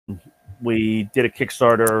we did a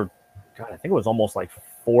Kickstarter. God, I think it was almost like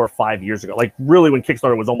 4 or 5 years ago. Like really, when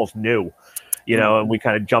Kickstarter was almost new, you know, and we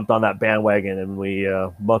kind of jumped on that bandwagon, and we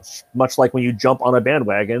much like when you jump on a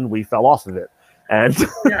bandwagon, we fell off of it. And it's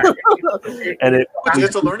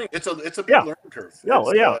a learning, it's a big learning curve.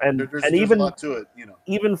 And there's even a lot to it, you know.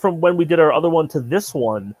 Even from when we did our other one to this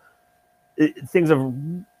one, things are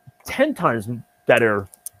 10 times better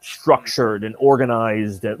structured and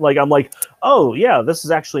organized. And like I'm like, oh yeah, this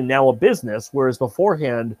is actually now a business. Whereas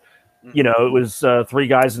beforehand, you know, it was 3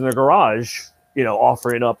 guys in their garage, you know,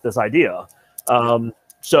 offering up this idea.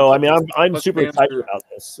 So I mean, I'm super excited about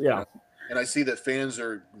this. Yeah. And I see that fans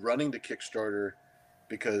are running to Kickstarter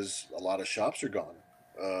because a lot of shops are gone.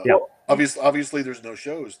 Obviously, there's no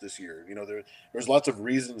shows this year. You know, there's lots of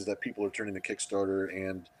reasons that people are turning to Kickstarter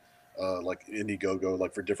and like Indiegogo,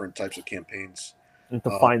 like for different types of campaigns. And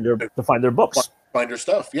to find their books, find their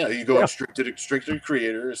stuff. Yeah, you go straight to the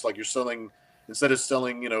creator. It's like you're selling, instead of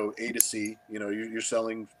selling, you know, A to C. You know, you're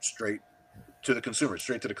selling straight to the consumer,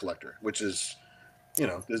 straight to the collector, which is, you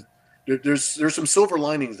know, there's some silver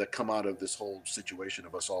linings that come out of this whole situation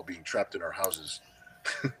of us all being trapped in our houses.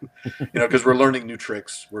 You know, because we're learning new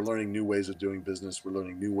tricks, we're learning new ways of doing business, we're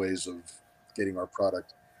learning new ways of getting our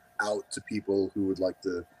product out to people who would like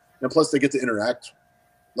to, and plus they get to interact.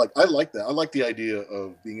 Like I like that. I like the idea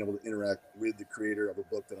of being able to interact with the creator of a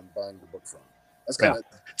book that I'm buying the book from. That's kind of,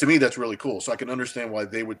 to me, that's really cool. So I can understand why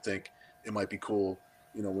they would think it might be cool,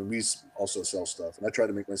 you know, when we also sell stuff. And I try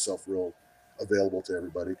to make myself real available to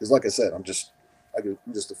everybody because, like I said, I'm just a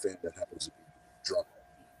fan that happens to be drunk.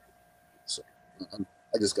 So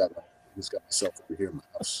I just got myself over here in my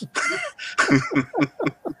house.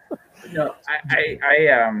 No,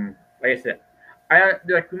 like I said,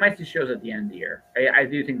 we might see shows at the end of the year. I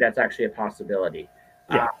do think that's actually a possibility.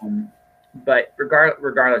 Yeah. But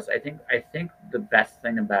regardless, I think the best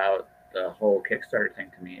thing about the whole Kickstarter thing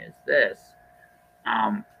to me is this.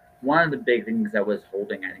 One of the big things that was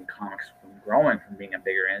holding, I think, comics from growing, from being a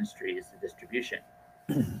bigger industry, is the distribution.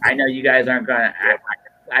 I know you guys aren't going to.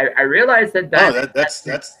 I realize that.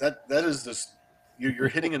 That is this. You're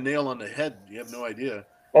hitting a nail on the head. You have no idea.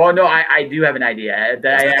 Oh no, I do have an idea. I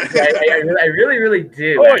really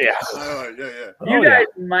do. Oh yeah. You guys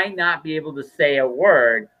might not be able to say a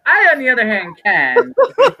word. I, on the other hand, can.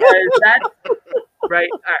 Because that's right.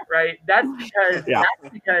 That's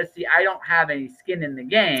because see, I don't have any skin in the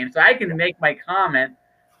game, so I can make my comment.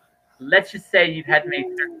 Let's just say you've had to make.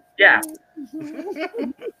 Yeah. I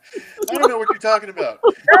don't know what you're talking about.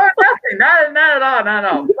 No, nothing. Not at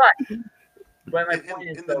all. But my point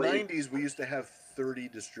is, in the 90s, we used to have 30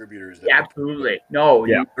 distributors. Absolutely. No.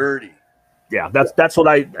 Yeah. 30. Yeah, that's what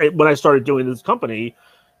when I started doing this company,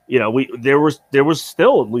 you know, there was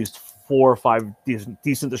still at least 4 or 5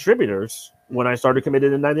 decent distributors when I started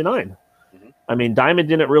committed in '99. Mm-hmm. I mean, Diamond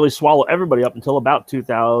didn't really swallow everybody up until about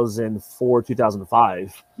 2004,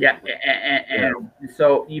 2005. Yeah, and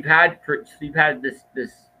so you've had this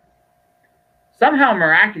somehow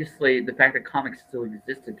miraculously, the fact that comics still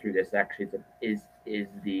existed through this actually is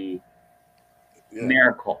the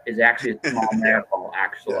miracle. Is actually a small miracle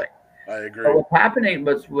actually. Yeah, I agree. So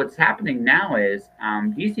what's happening now is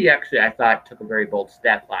DC actually, I thought, took a very bold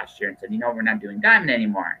step last year and said, you know, we're not doing Diamond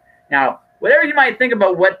anymore. Now, whatever you might think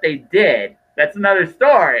about what they did, that's another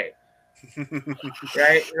story.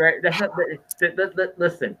 right.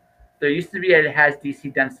 Listen, there used to be has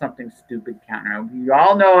DC done something stupid counter. We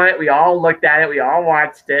all know it. We all looked at it. We all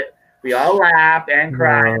watched it. We all laughed and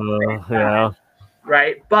cried. Yeah.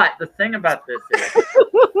 Right. But the thing about this is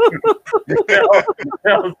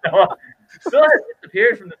Phil has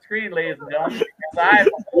disappeared from the screen, ladies and gentlemen, because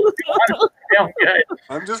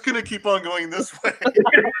I'm just gonna keep on going this way.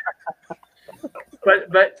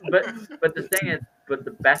 But the thing is,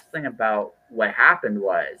 the best thing about what happened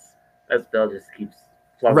was, as Bill just keeps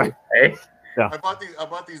floating away. Yeah. I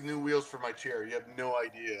bought these new wheels for my chair. You have no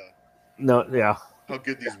idea. No, yeah. How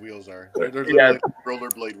good these wheels are. They're like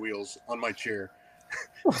rollerblade wheels on my chair.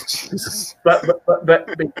 Oh, Jesus. But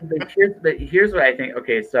here's what I think.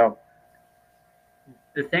 Okay, so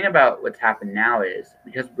the thing about what's happened now is,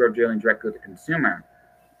 because we're dealing directly with the consumer,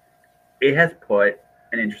 it has put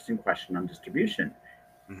an interesting question on distribution.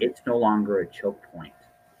 Mm-hmm. It's no longer a choke point.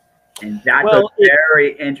 And that's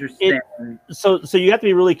very interesting. So you have to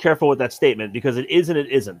be really careful with that statement, because it is and it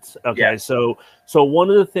isn't. Okay. Yeah. So one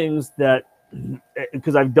of the things that,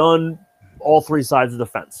 because I've done all 3 sides of the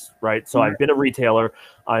fence, right? So I've been a retailer,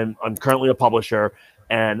 I'm currently a publisher,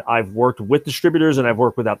 and I've worked with distributors and I've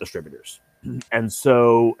worked without distributors. And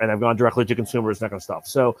I've gone directly to consumers, that kind of stuff.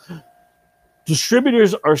 So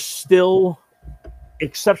distributors are still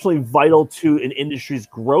exceptionally vital to an industry's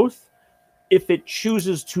growth, if it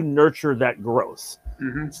chooses to nurture that growth.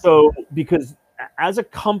 Mm-hmm. So, because as a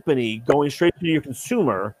company going straight to your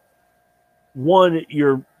consumer, one,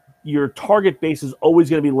 your target base is always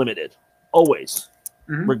going to be limited, always,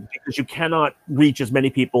 because you cannot reach as many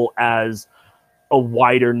people as a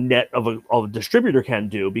wider net of a distributor can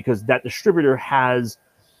do, because that distributor has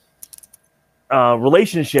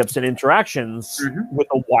relationships and interactions with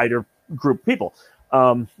a wider group of people.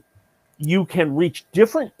 You can reach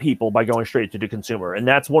different people by going straight to the consumer. And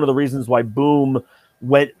that's one of the reasons why Boom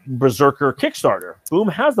went berserker Kickstarter. Boom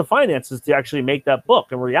has the finances to actually make that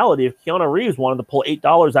book. In reality, if Keanu Reeves wanted to pull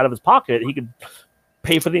 $8 out of his pocket, he could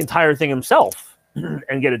pay for the entire thing himself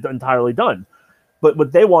and get it entirely done. But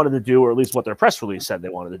what they wanted to do, or at least what their press release said they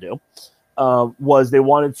wanted to do, was they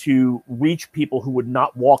wanted to reach people who would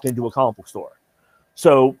not walk into a comic book store.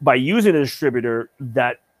 So by using a distributor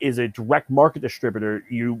that is a direct market distributor,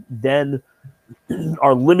 you then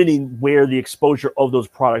are limiting where the exposure of those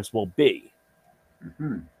products will be.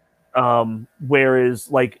 Whereas,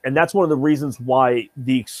 like, and that's one of the reasons why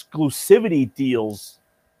the exclusivity deals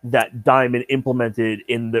that Diamond implemented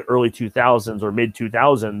in the early 2000s or mid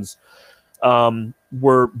 2000s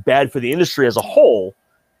were bad for the industry as a whole.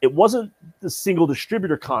 It wasn't the single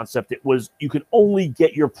distributor concept. It was, you can only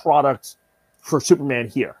get your product for Superman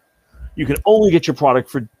here. You can only get your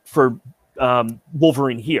product for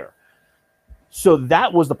Wolverine here. So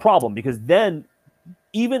that was the problem, because then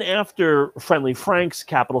even after Friendly Franks,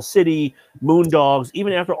 Capital City, Moondogs,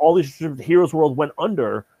 even after all these Heroes World went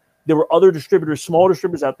under, there were other distributors, small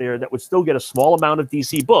distributors out there that would still get a small amount of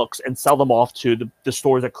DC books and sell them off to the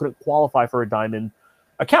stores that couldn't qualify for a Diamond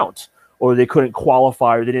account, or they couldn't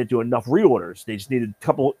qualify, or they didn't do enough reorders. They just needed a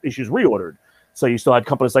couple issues reordered. So you still had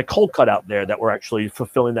companies like Cold Cut out there that were actually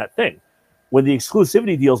fulfilling that thing. When the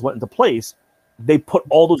exclusivity deals went into place, they put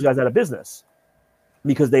all those guys out of business,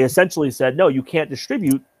 because they essentially said, no, you can't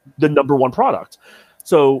distribute the number one product.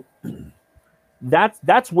 So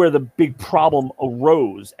that's where the big problem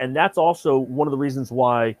arose. And that's also one of the reasons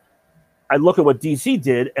why I look at what DC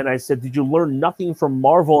did, and I said, did you learn nothing from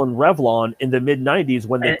Marvel and Revlon in the mid-90s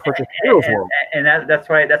when they purchased Heroes World? And that's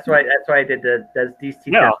why I did the does DC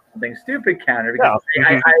do something stupid counter, because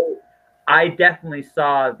I definitely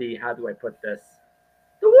saw the, how do I put this?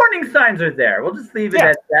 The warning signs are there. We'll just leave it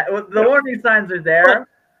at that. The warning signs are there.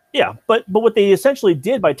 But what they essentially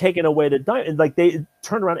did by taking away the Diamond, like, they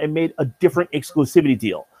turned around and made a different exclusivity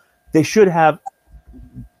deal. They should have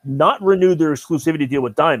not renewed their exclusivity deal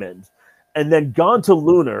with Diamond, and then gone to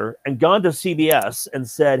Lunar and gone to CBS and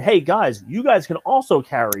said, hey guys, you guys can also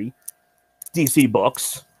carry DC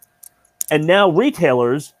books, and now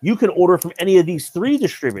retailers, you can order from any of these three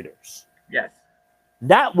distributors. Yes.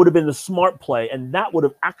 That would have been the smart play, and that would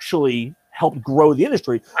have actually helped grow the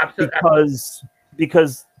industry. Absolutely.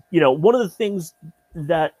 Because you know, one of the things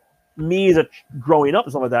that me as a growing up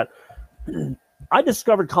and stuff like that, I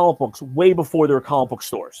discovered comic books way before there were comic book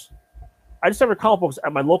stores. I discovered comic books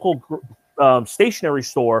at my local stationery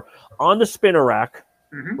store on the spinner rack,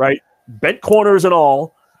 right? Bent corners and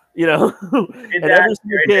all, you know. And every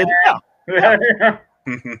single kid,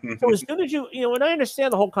 So as soon as you know, and I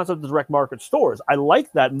understand the whole concept of direct market stores, I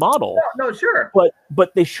like that model. No, sure.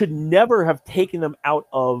 But they should never have taken them out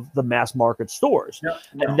of the mass market stores.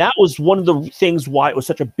 And that was one of the things why it was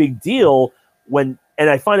such a big deal when, and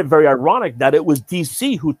I find it very ironic that it was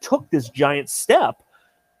DC who took this giant step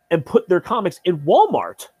and put their comics in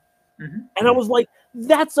Walmart. And I was like,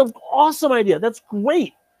 that's an awesome idea. That's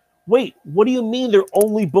great. Wait, what do you mean they're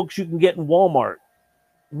only books you can get in Walmart?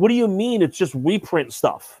 What do you mean it's just reprint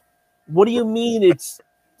stuff? What do you mean it's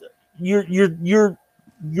you're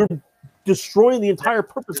destroying the entire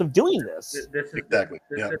purpose of doing this? This is exactly.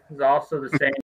 This is also the same